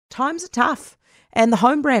times are tough. And the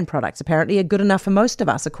home brand products apparently are good enough for most of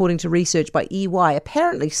us, according to research by EY.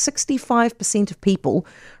 Apparently, 65% of people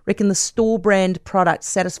reckon the store brand products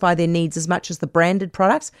satisfy their needs as much as the branded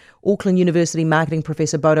products. Auckland University marketing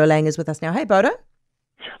professor Bodo Lang is with us now. Hey, Bodo.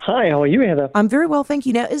 Hi, how are you, Heather? I'm very well, thank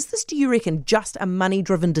you. Now, is this, do you reckon, just a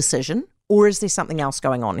money-driven decision, or is there something else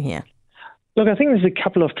going on here? Look, I think there's a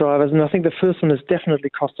couple of drivers, and I think the first one is definitely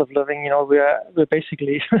cost of living. We're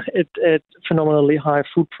basically at phenomenally high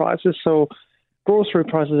food prices, so grocery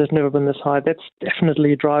prices have never been this high. That's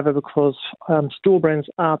definitely a driver because store brands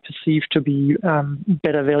are perceived to be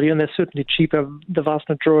better value, and they're certainly cheaper the vast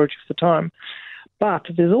majority of the time. But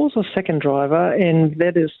there's also a second driver, and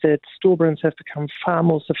that is that store brands have become far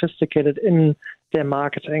more sophisticated in their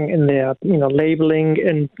marketing, in their labeling,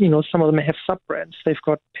 and some of them have sub-brands. They've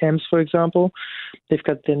got Pam's, for example. They've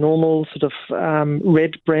got their normal sort of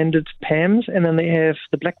red branded Pam's, and then they have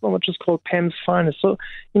the black one, which is called Pam's Finest. So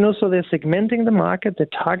so they're segmenting the market, they're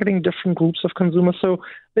targeting different groups of consumers. So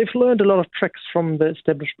they've learned a lot of tricks from the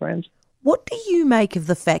established brands. What do you make of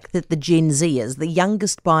the fact that the Gen Zers, the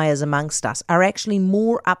youngest buyers amongst us, are actually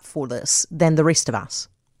more up for this than the rest of us?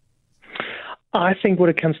 I think what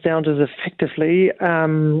it comes down to is effectively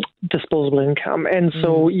disposable income. And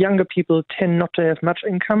so younger people tend not to have much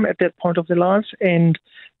income at that point of their lives, and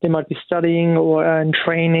they might be studying or in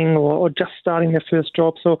training or just starting their first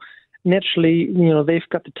job. So naturally, they've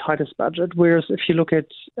got the tightest budget. Whereas if you look at,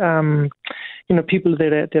 people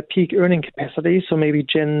that are at their peak earning capacity, so maybe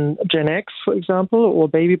Gen X, for example, or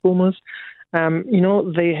baby boomers,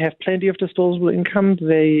 they have plenty of disposable income.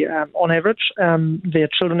 They, on average, their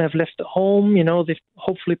children have left the home. They've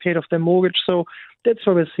hopefully paid off their mortgage. So that's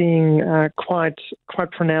why we're seeing quite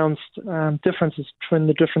pronounced differences between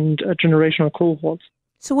the different generational cohorts.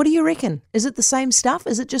 So what do you reckon? Is it the same stuff?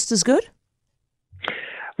 Is it just as good?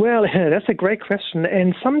 Well, that's a great question,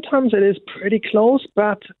 and sometimes it is pretty close,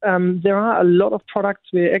 but there are a lot of products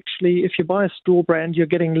where actually if you buy a store brand, you're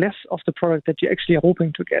getting less of the product that you're actually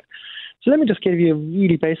hoping to get. So let me just give you a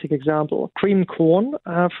really basic example. Cream corn,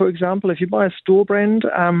 for example, if you buy a store brand,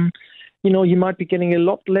 you might be getting a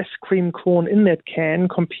lot less cream corn in that can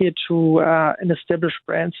compared to an established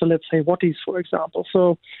brand. So let's say Watties, for example.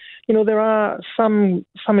 So there are some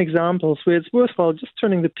examples where it's worthwhile just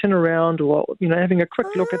turning the tin around or, having a quick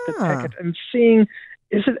look at the packet and seeing,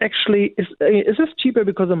 is this cheaper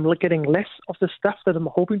because I'm getting less of the stuff that I'm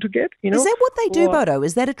hoping to get? Is that what they do, Bodo?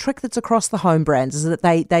 Is that a trick that's across the home brands? Is that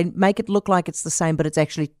they make it look like it's the same, but it's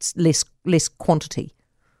actually less quantity?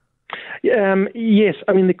 Yes,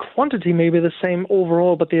 I mean the quantity may be the same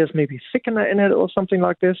overall, but there's maybe thickener in it or something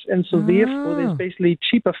like this, and so therefore there's basically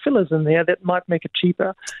cheaper fillers in there that might make it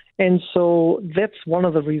cheaper, and so that's one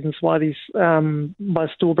of the reasons why these by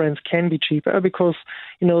store brands can be cheaper, because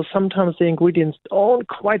sometimes the ingredients don't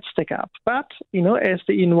quite stick up, but as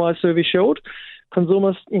the EY survey showed,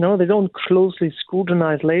 consumers, they don't closely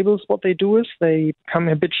scrutinize labels. What they do is they become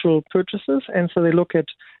habitual purchasers, and so they look at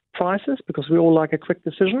prices, because we all like a quick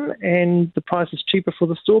decision, and the price is cheaper for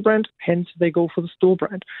the store brand, hence they go for the store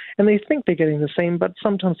brand. And they think they're getting the same, but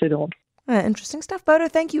sometimes they don't. Interesting stuff, Bodo.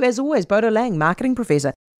 Thank you, as always. Bodo Lang, marketing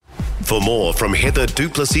professor. For more from Heather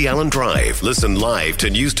Duplessis Allen Drive, listen live to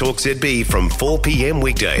News Talk ZB from 4 p.m.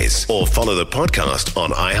 weekdays, or follow the podcast on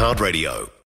iHeartRadio.